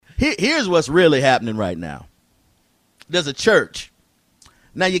Here's what's really happening right now. There's a church.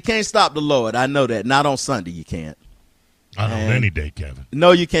 Now, you can't stop the Lord. I know that. Not on Sunday, you can't. I don't know any day, Kevin.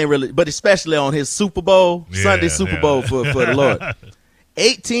 No, you can't really, but especially on his Super Bowl, Sunday Super Bowl for the Lord.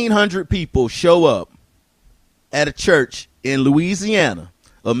 1,800 people show up at a church in Louisiana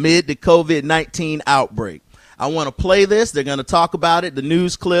amid the COVID-19 outbreak. I want to play this. They're going to talk about it, the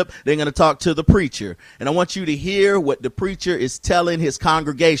news clip. They're going to talk to the preacher. And I want you to hear what the preacher is telling his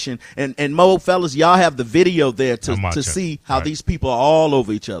congregation. And Mo, fellas, y'all have the video there to see how these people are all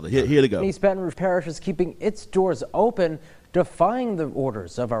over each other. Here they go. East Baton Rouge Parish is keeping its doors open, defying the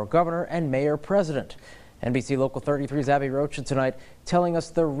orders of our governor and mayor-president. NBC Local 33's Abby Rocha tonight telling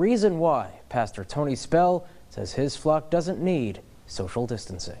us the reason why Pastor Tony Spell says his flock doesn't need social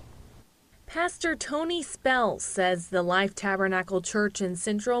distancing. Pastor Tony Spell says the Life Tabernacle Church in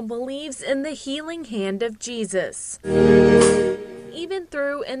Central believes in the healing hand of Jesus, even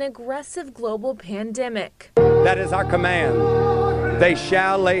through an aggressive global pandemic. That is our command. They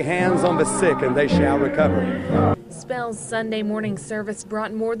shall lay hands on the sick and they shall recover. Spell's Sunday morning service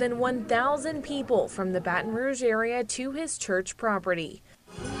brought more than 1,000 people from the Baton Rouge area to his church property.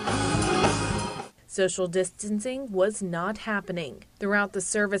 Social distancing was not happening. Throughout the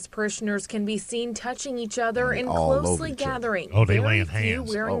service, parishioners can be seen touching each other and closely gathering. Oh, they Very laying few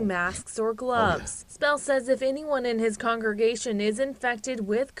hands. wearing masks or gloves. Spell says if anyone in his congregation is infected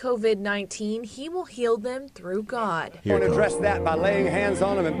with COVID-19, he will heal them through God. I want to address that by laying hands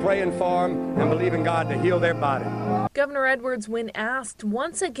on them and praying for them and believing God to heal their body. Governor Edwards, when asked,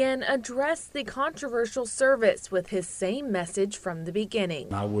 once again addressed the controversial service with his same message from the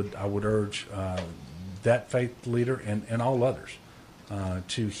beginning. I would urge that faith leader and all others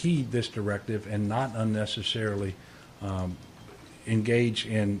to heed this directive and not unnecessarily engage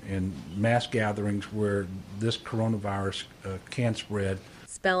in mass gatherings where this coronavirus can spread.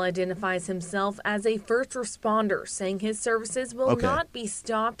 Spell identifies himself as a first responder, saying his services will not be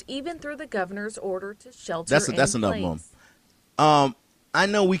stopped even through the governor's order to shelter in place. That's enough, Mom. I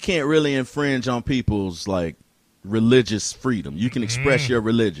know we can't really infringe on people's religious freedom. You can express your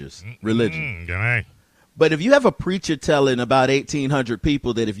religion. But if you have a preacher telling about 1,800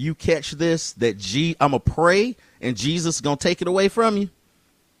 people that if you catch this, that I'm going to pray and Jesus is going to take it away from you,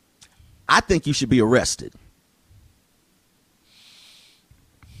 I think you should be arrested.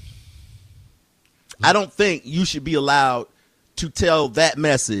 I don't think you should be allowed to tell that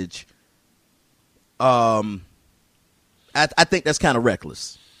message. I think that's kind of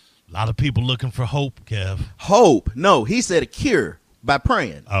reckless. A lot of people looking for hope, Kev. Hope? No, he said a cure by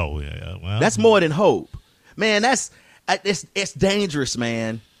praying. Oh, yeah. Well, that's more than hope. Man, it's dangerous,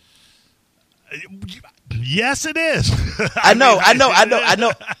 man. Yes, it is. I know.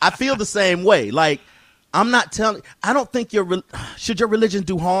 I feel the same way. Like, I don't think should your religion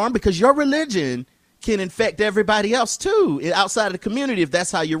do harm? Because your religion can infect everybody else too, outside of the community, if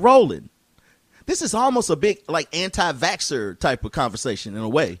that's how you're rolling. This is almost a big, anti-vaxxer type of conversation in a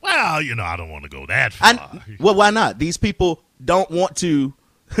way. Well, I don't want to go that far. Well, why not? These people don't want to.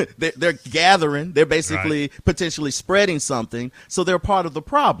 They're gathering. They're basically potentially spreading something, so they're part of the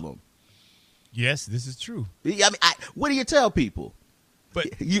problem. Yes, this is true. I mean, what do you tell people?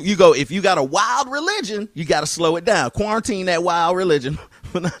 But you go, if you got a wild religion, you got to slow it down. Quarantine that wild religion.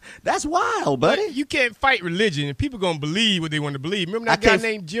 That's wild, buddy. You can't fight religion, and people going to believe what they want to believe. Remember that guy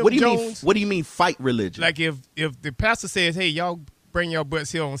named Jim Jones? What do you mean fight religion? Like if the pastor says, hey, y'all bring your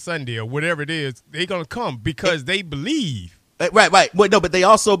butts here on Sunday or whatever it is, they're going to come because they believe. Right. Well, no, but they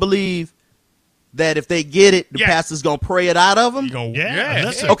also believe that if they get it, the pastor's going to pray it out of them?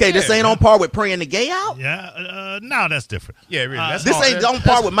 This ain't on par with praying the gay out? Yeah, no, that's different. Yeah, really. This ain't on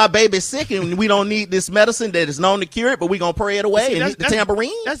par with my baby's sick and we don't need this medicine that is known to cure it, but we're going to pray it away and eat the tambourine?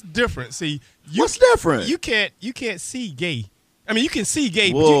 That's different. See, what's different? You can't see gay. I mean, you can see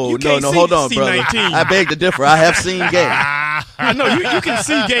gay, Whoa, but you can't see hold on, C19. brother. I beg to differ. I have seen gay. I know, you can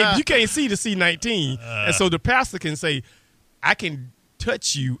see gay, but you can't see the C19. And so the pastor can say, I can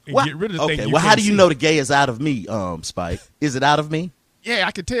touch you and get rid of the thing. Okay, well, how do you know the gay is out of me, Spike? Is it out of me? Yeah,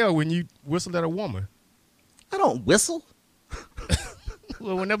 I can tell when you whistle at a woman. I don't whistle.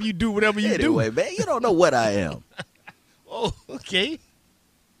 Well, whenever you do whatever you do. Anyway, man, you don't know what I am. Oh, okay.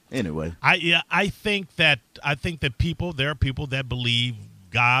 Anyway. I think that there are people that believe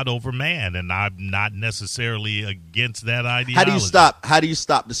God over man, and I'm not necessarily against that ideology. How do you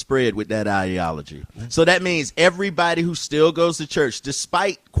stop the spread with that ideology? So that means everybody who still goes to church,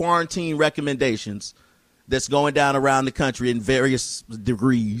 despite quarantine recommendations that's going down around the country in various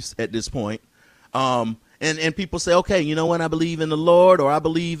degrees at this point, and people say, okay, you know what, I believe in the Lord, or I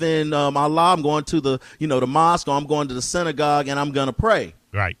believe in Allah, I'm going to the mosque, or I'm going to the synagogue and I'm going to pray.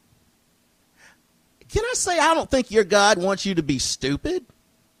 Right. Can I say I don't think your God wants you to be stupid?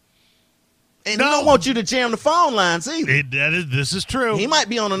 And No. he don't want you to jam the phone lines either. This is true. He might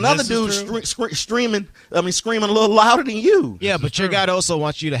be on another This is dude true. screaming a little louder than you. Yeah, but your God also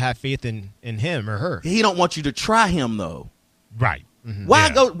wants you to have faith in him or her. He don't want you to try him though. Right. Why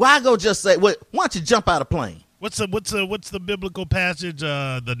Yeah. go? Why go? Just say, "Why don't you jump out of plane?" What's the biblical passage?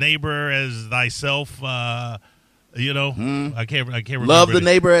 The neighbor as thyself. I can't remember. Love the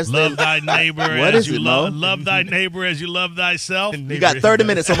neighbor as love thy neighbor What as is you it, love. Mo? Love thy neighbor as you love thyself. You got 30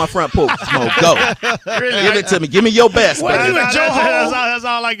 minutes on my front porch. Mo, go. Give it to me. Give me your best, What, baby. you and Joe Ho? That's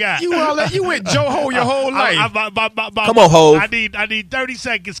all I got. You went Joe Ho your whole life. Come on, Hov. I need 30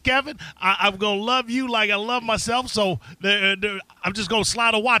 seconds, Kevin. I'm gonna love you like I love myself. So I'm just gonna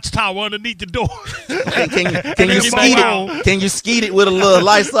slide a watchtower underneath the door. Can you skeet it? Can you skeet it with a little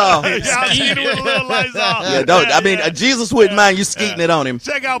Lysol? Yeah, I'll skeet it with a little Lysol. Yeah, don't. I mean, Jesus wouldn't mind you skeeting it on him.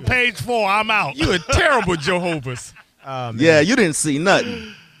 Check out page 4. I'm out. You a terrible Jehovah's. Yeah, you didn't see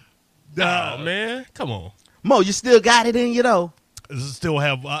nothing. Oh, man. Come on. Mo, you still got it in you though. Still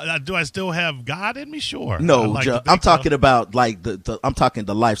have? Do I still have God in me? Sure. I No, like to Joe, think I'm talking so. about like I'm talking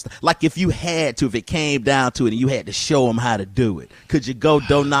the lifestyle. Like if you had to, if it came down to it, and you had to show them how to do it, could you go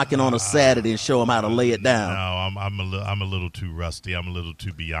door knocking on a Saturday and show them how to lay it down? No, I'm a little too rusty. I'm a little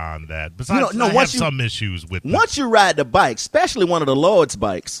too beyond that. Besides, no, I have once you- some issues with it. Once you ride the bike, especially one of the Lord's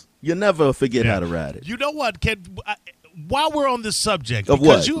bikes, you'll never forget how to ride it. You know what, Ken? While we're on this subject, Of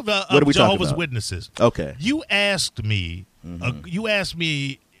because what? you have What are we talking Jehovah's about? Witnesses. Okay. You asked me.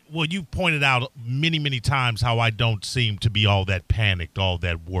 Well, you pointed out many, many times how I don't seem to be all that panicked, all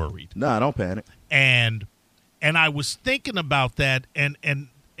that worried. No, don't panic. And I was thinking about that, and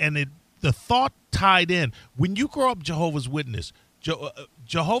the thought tied in. When you grow up Jehovah's Witness,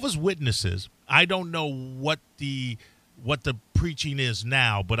 Jehovah's Witnesses, I don't know what the preaching is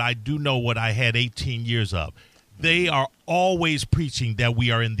now, but I do know what I had 18 years of. They are always preaching that we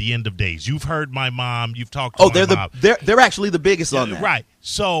are in the end of days. You've heard my mom. You've talked to my mom. They're actually the biggest on that. Right.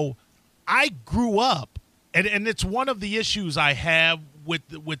 So I grew up, and it's one of the issues I have with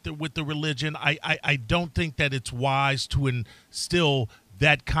the religion. I don't think that it's wise to instill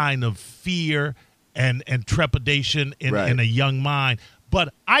that kind of fear and trepidation in a young mind.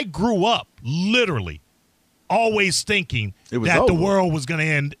 But I grew up literally always thinking that the world was going to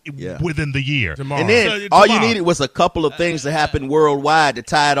end within the year. Tomorrow. And then all you needed was a couple of things to happen worldwide to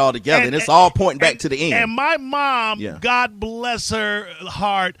tie it all together, and it's all pointing back to the end. And my mom, God bless her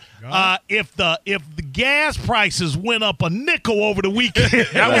heart, if the gas prices went up a nickel over the weekend,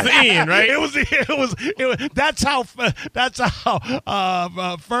 That was the end, right? It was. That's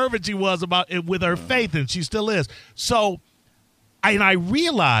how fervent she was about it with her faith, and she still is. So, I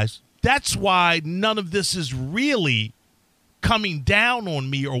realized that's why none of this is really coming down on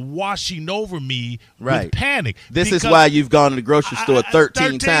me or washing over me with panic. This is why you've gone to the grocery store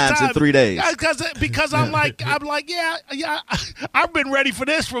 13 times in 3 days. Because I'm like, yeah, I've been ready for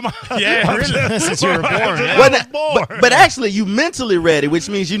this from Since you were born. But actually, you mentally ready, which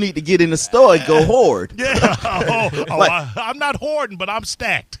means you need to get in the store and go hoard. Yeah. I'm not hoarding, but I'm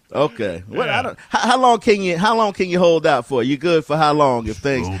stacked. Okay. Well, how long can you hold out for? You good for how long if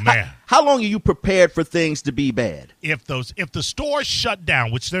things? Oh, man. How long are you prepared for things to be bad? If the stores shut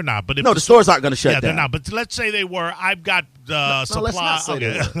down, which they're not, but if the stores aren't going to shut down. They're not. But let's say they were. I've got supply. Let's not say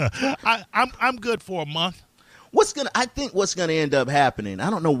that. I'm good for a month. I think what's going to end up happening. I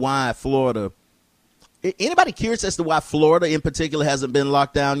don't know why Florida. Anybody curious as to why Florida in particular hasn't been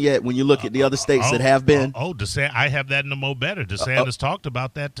locked down yet? When you look at the other states that have been. I have that in the Mo Better. DeSantis talked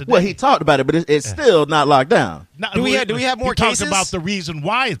about that today. Well, he talked about it, but it's still not locked down. Now, Do we have more he cases? talked about the reason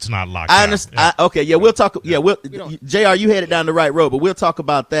why it's not locked I down. understand. We'll talk. Yeah, JR, you headed down the right road, but we'll talk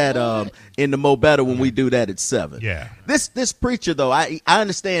about that in the Mo Better when we do that at 7. Yeah. This preacher though, I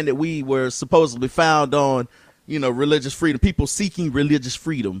understand that we were supposedly found on, religious freedom. People seeking religious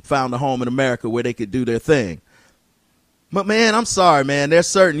freedom found a home in America where they could do their thing. But man, I'm sorry, man. There's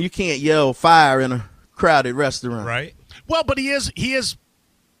certain you can't yell fire in a crowded restaurant. Right. Well, but he is.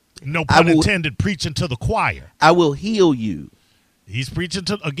 No pun intended. Preaching to the choir. I will heal you. He's preaching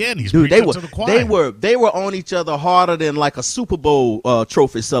to preaching to the choir. They were on each other harder than like a Super Bowl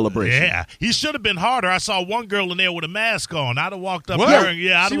trophy celebration. Yeah, he should have been harder. I saw one girl in there with a mask on. I'd have walked up What? there.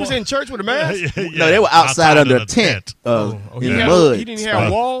 Yeah, She was in church with a mask? No, they were outside under a tent in the mud. He didn't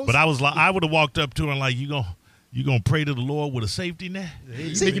have walls? But I was like, I would have walked up to her and like, you gonna pray to the Lord with a safety net?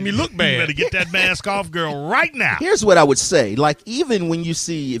 You making me look You bad. better get that mask off, girl, right now. Here's what I would say. Like, even when you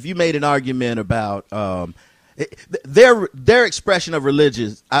see, if you made an argument about their expression of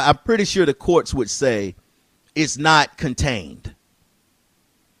religion, I'm pretty sure the courts would say it's not contained.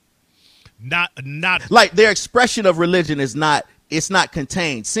 Not like their expression of religion is not. It's not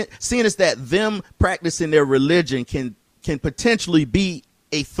contained. Seeing as that them practicing their religion can potentially be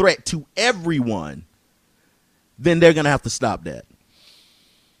a threat to everyone, then they're going to have to stop that.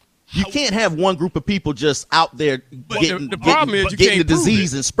 You can't have one group of people just out there getting the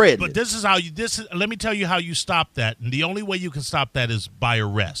disease and spreading but it. Let me tell you how you stop that. And the only way you can stop that is by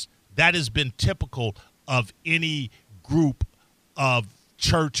arrest. That has been typical of any group of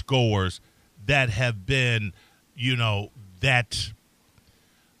churchgoers that have been, that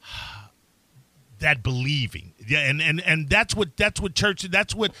believing. Yeah, and that's what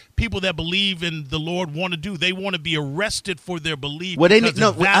people that believe in the Lord want to do. They want to be arrested for their belief. Well, I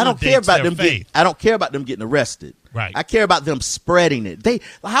don't care about them. I don't care about them getting arrested. Right. I care about them spreading it.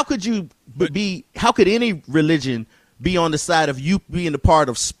 How could any religion be on the side of you being a part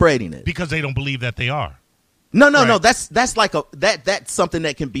of spreading it? Because they don't believe that they are. No. That's like that's something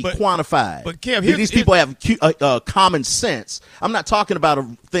that can be quantified. But Kev, these people have common sense. I'm not talking about a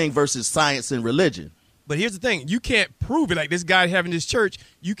thing versus science and religion. But here's the thing: you can't prove it. Like this guy having this church,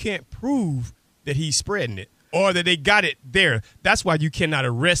 you can't prove that he's spreading it or that they got it there. That's why you cannot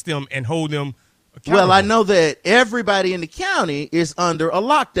arrest them and hold them accountable. Well, I know that everybody in the county is under a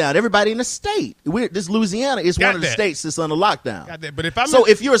lockdown. Everybody in the state. This Louisiana is one of the states that's under lockdown. Got that. But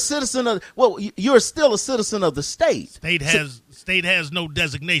if you're a citizen of, you're still a citizen of the state. State has no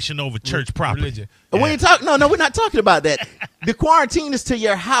designation over church property. Religion. Yeah. We're not talking about that. The quarantine is to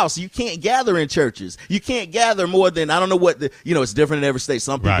your house. You can't gather in churches. You can't gather more than, I don't know what it's different in every state.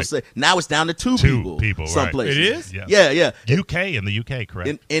 Some people say now it's down to two people. Some places. It is? Yeah. In the UK,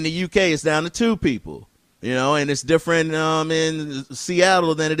 correct. In the UK, it's down to 2 people. And it's different in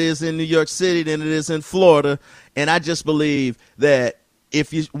Seattle than it is in New York City than it is in Florida. And I just believe that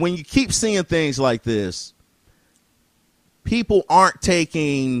when you keep seeing things like this, people aren't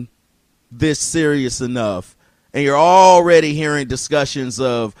taking this serious enough. And you're already hearing discussions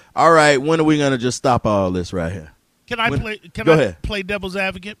of, all right, when are we going to just stop all this right here? Can I play devil's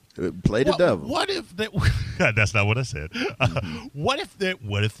advocate? Play the devil. What if that's not what I said. What if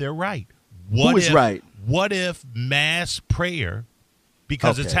they're right? Who is right? What if mass prayer,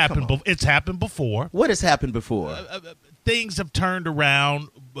 because it's happened before. What has happened before? Things have turned around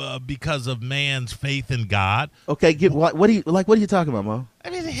because of man's faith in God. Okay, what are you talking about, Mo? I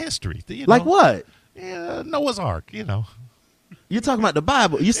mean, history. Like what? Noah's Ark. You're talking about the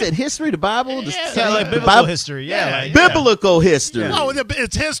Bible. You said history, the Bible? Like biblical history. Biblical history. No,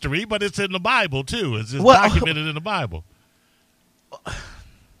 it's history, but it's in the Bible, too. It's just documented in the Bible.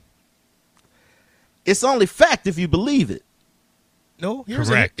 It's only fact if you believe it. No, here's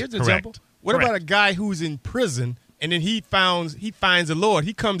an example. What about a guy who's in prison and then he finds the Lord?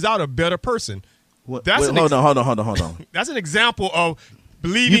 He comes out a better person. Hold on. That's an example of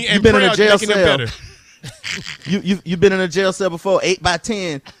believing and prayer making them better. You've been in a jail cell before,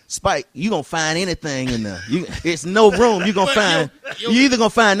 8x10, Spike. You gonna find anything in there? It's no room. You gonna find. You either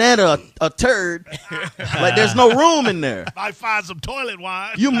gonna find that or a turd. Like there's no room in there. Might find some toilet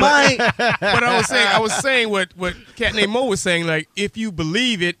wine. You might. But I was saying what Cat named Mo was saying. Like if you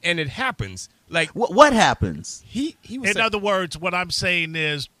believe it and it happens, like what happens? He was. In other words, what I'm saying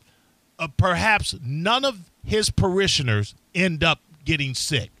is, perhaps none of his parishioners end up getting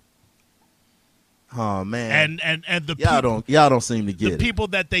sick. Oh man! And the y'all don't seem to get the people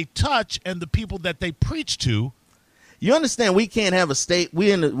that they touch and the people that they preach to. You understand? We can't have a state. We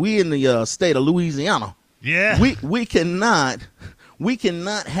in the state of Louisiana. Yeah. We cannot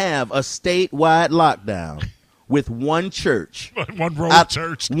have a statewide lockdown with one church,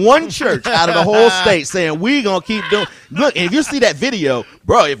 one church out of the whole state saying we gonna keep doing. Look, if you see that video,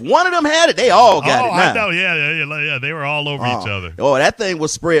 bro, if one of them had it, they all got it. Now. I know, yeah, they were all over each other. Oh, that thing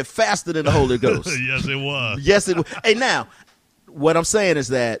was spread faster than the Holy Ghost. Yes, it was. Yes, it was. Hey, now, what I'm saying is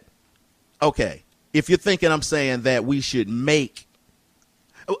that, okay, if you're thinking I'm saying that we should make,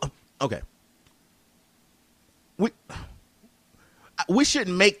 okay, we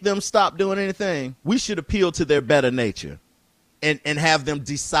shouldn't make them stop doing anything. We should appeal to their better nature and have them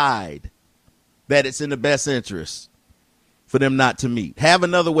decide that it's in the best interest for them not to meet. Have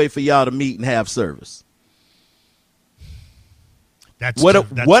another way for y'all to meet and have service.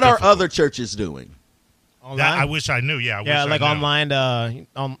 What are other churches doing? I wish I knew. Yeah, online.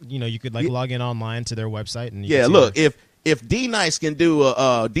 You could log in online to their website and look, if D-Nice can do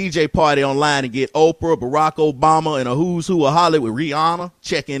a DJ party online and get Oprah, Barack Obama, and a who's who of Hollywood, Rihanna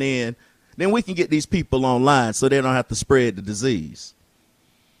checking in, then we can get these people online so they don't have to spread the disease.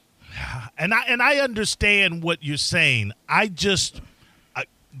 And I understand what you're saying. I just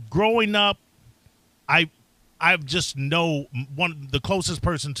growing up, I I just know the closest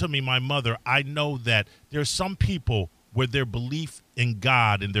person to me, my mother. I know that there's some people where their belief in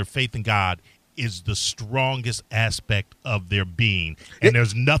God and their faith in God is the strongest aspect of their being. And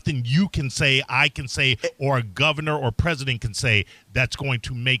there's nothing you can say, I can say, or a governor or president can say that's going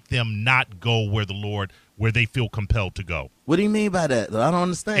to make them not go where they feel compelled to go. What do you mean by that? I don't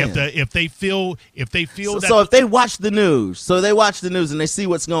understand. If they feel that. So if they watch the news, and they see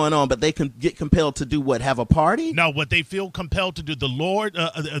what's going on, but they can get compelled to do what? Have a party? No, what they feel compelled to do. The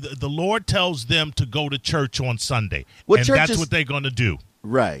Lord tells them to go to church on Sunday, that's what they're going to do.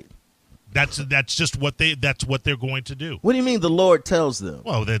 Right. That's just what they're going to do. What do you mean the Lord tells them?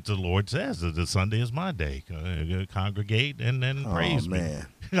 Well, that the Lord says that the Sunday is my day. Congregate and then praise me. Man.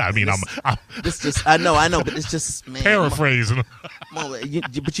 I mean, I know, but it's just, man, paraphrasing.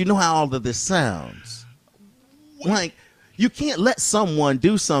 But you know how all of this sounds. Like, you can't let someone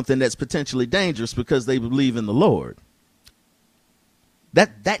do something that's potentially dangerous because they believe in the Lord.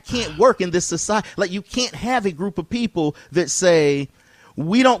 That can't work in this society. Like, you can't have a group of people that say,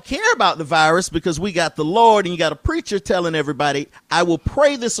 we don't care about the virus because we got the Lord, and you got a preacher telling everybody, I will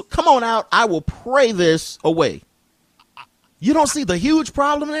pray this. Come on out. I will pray this away. You don't see the huge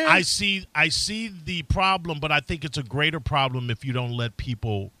problem there? I see the problem, but I think it's a greater problem if you don't let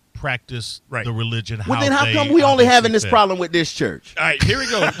people practice the religion. Well, then how come we only having this problem with this church? All right, here we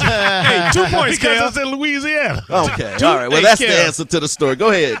go. Hey, 2 points, because it's in Louisiana. Okay, all right. Well, that's the answer to the story. Go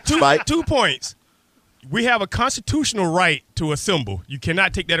ahead, Spike. 2 points. We have a constitutional right to assemble. You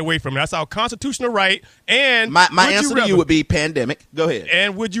cannot take that away from it. That's our constitutional right. And my answer to you would be pandemic. Go ahead.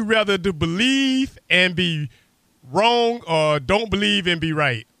 And would you rather to believe and be wrong or don't believe and be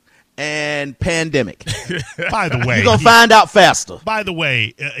right? And pandemic. By the way, you're going to find out faster. By the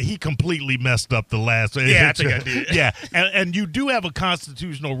way, he completely messed up the last. Yeah, I think I did. Yeah, and you do have a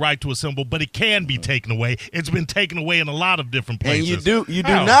constitutional right to assemble, but it can be taken away. It's been taken away in a lot of different places. And you do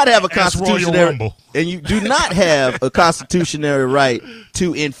not have a constitutional, and you do not have a constitutional right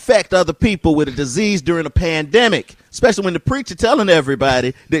to infect other people with a disease during a pandemic. Especially when the preacher telling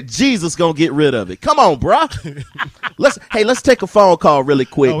everybody that Jesus gonna get rid of it. Come on, bro. Let's take a phone call really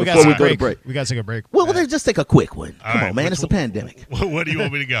quick before we go to break. We gotta take a break. Well, let's just take a quick one. Come on, man. It's a pandemic. Where do you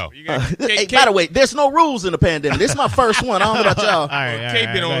want me to go? Hey, by the way, there's no rules in the pandemic. This is my first one. I don't know about y'all. All right, Kay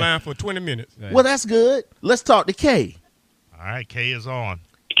been online for 20 minutes. Well, that's good. Let's talk to Kay. All right, Kay is on.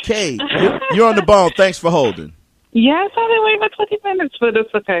 Kay, you're on the ball. Thanks for holding. Yes, I've been waiting for 20 minutes, but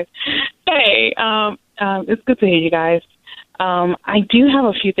it's okay. Hey, it's good to hear you guys. I do have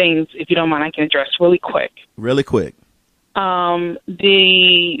a few things, if you don't mind, I can address really quick. Really quick.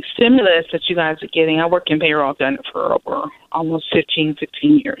 The stimulus that you guys are getting, I work in payroll, I've done it for over almost 15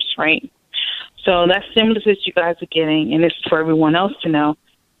 years, right? So that stimulus that you guys are getting, and it's for everyone else to know,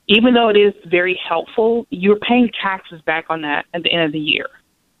 even though it is very helpful, you're paying taxes back on that at the end of the year.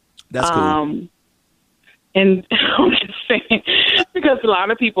 That's cool. And I'm just saying, because a lot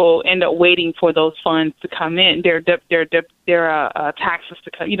of people end up waiting for those funds to come in, their taxes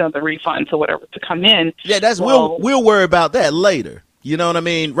to come, the refunds or whatever to come in. Yeah, we'll worry about that later. You know what I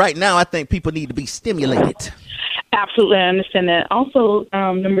mean? Right now, I think people need to be stimulated. Absolutely, I understand that. Also,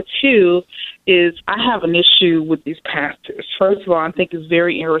 number two is I have an issue with these pastors. First of all, I think it's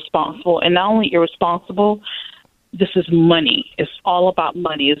very irresponsible, and not only irresponsible. This is money. It's all about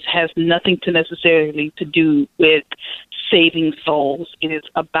money. It has nothing to necessarily to do with saving souls. It is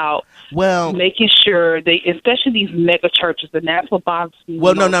about making sure especially these mega churches, and that's what bothers me.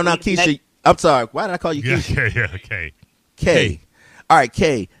 Well, no, Keisha. I'm sorry. Why did I call you Keisha? Yeah, okay. Kay. All right,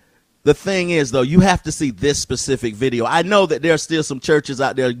 Kay. The thing is, though, you have to see this specific video. I know that there are still some churches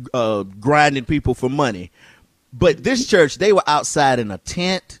out there grinding people for money. But this church, they were outside in a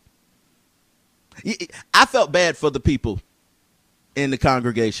tent. I felt bad for the people in the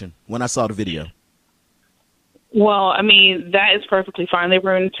congregation when I saw the video. Well, I mean, that is perfectly fine. They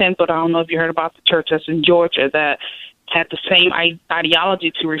were in a tent, but I don't know if you heard about the church that's in Georgia that had the same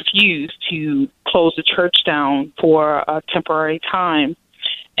ideology to refuse to close the church down for a temporary time.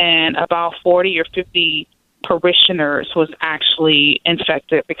 And about 40 or 50 parishioners was actually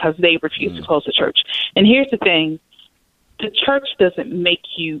infected because they refused to close the church. And here's the thing. The church doesn't make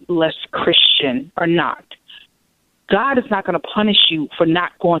you less Christian or not. God is not going to punish you for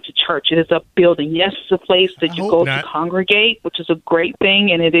not going to church. It is a building. Yes, it's a place that you go to congregate, which is a great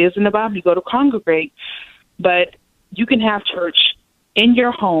thing, and it is in the Bible. You go to congregate, but you can have church in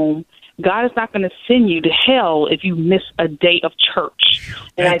your home. God is not going to send you to hell if you miss a day of church.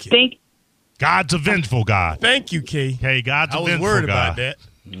 And I think God's a vengeful God. Thank you, Kay. Hey, God's a vengeful God. I was worried about that.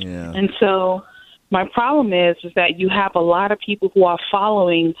 Yeah. And so My problem is that you have a lot of people who are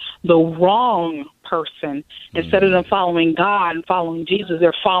following the wrong person. Instead of them following God and following Jesus,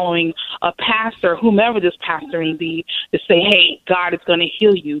 they're following a pastor, whomever this pastor may be, to say, "Hey, God is going to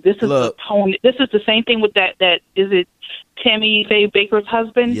heal you." This is the tone. This is the same thing with that. Is it Tammy Faye Baker's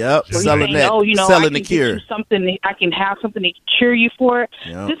husband? Yep, selling that. Selling the cure. Something I can have something to cure you for it.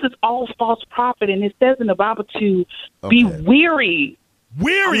 Yep. This is all false prophet, and it says in the Bible to be weary.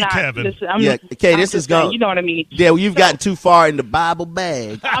 Kevin. This is going. You know what I mean? Yeah, well, you've gotten too far in the Bible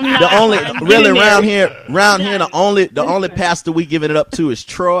bag. I'm the not, only I'm really around here, the only pastor we giving it up to is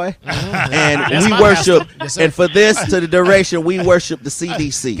Troy, and That's we my worship. pastor. Yes, sir. And for this to the duration, we worship the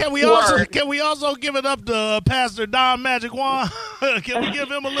CDC. Can we also give it up to Pastor Don Magic Wand? Can we give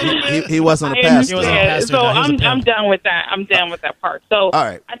him a little bit? He wasn't a I pastor. understand. So I'm done with that. I'm done with that part. So all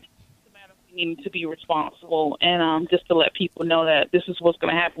right. I think it's a matter of needing to be responsible and just to let people know that this is what's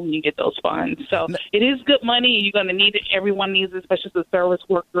going to happen when you get those funds. So it is good money. You're going to need it. Everyone needs it, especially the service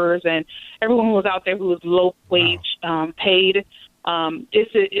workers and everyone who was out there who was low wage paid.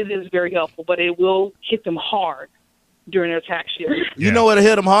 It is very helpful, but it will hit them hard during their tax year. You know what'll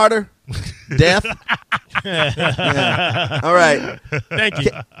hit them harder? Death. Yeah. All right. Thank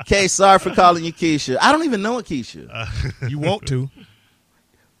you. Kay, sorry for calling you Keisha. I don't even know a Keisha. You want to.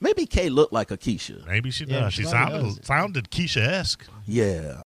 Maybe Kay looked like a Keisha. Maybe she does. Yeah, She she probably sounded Keisha-esque. Yeah.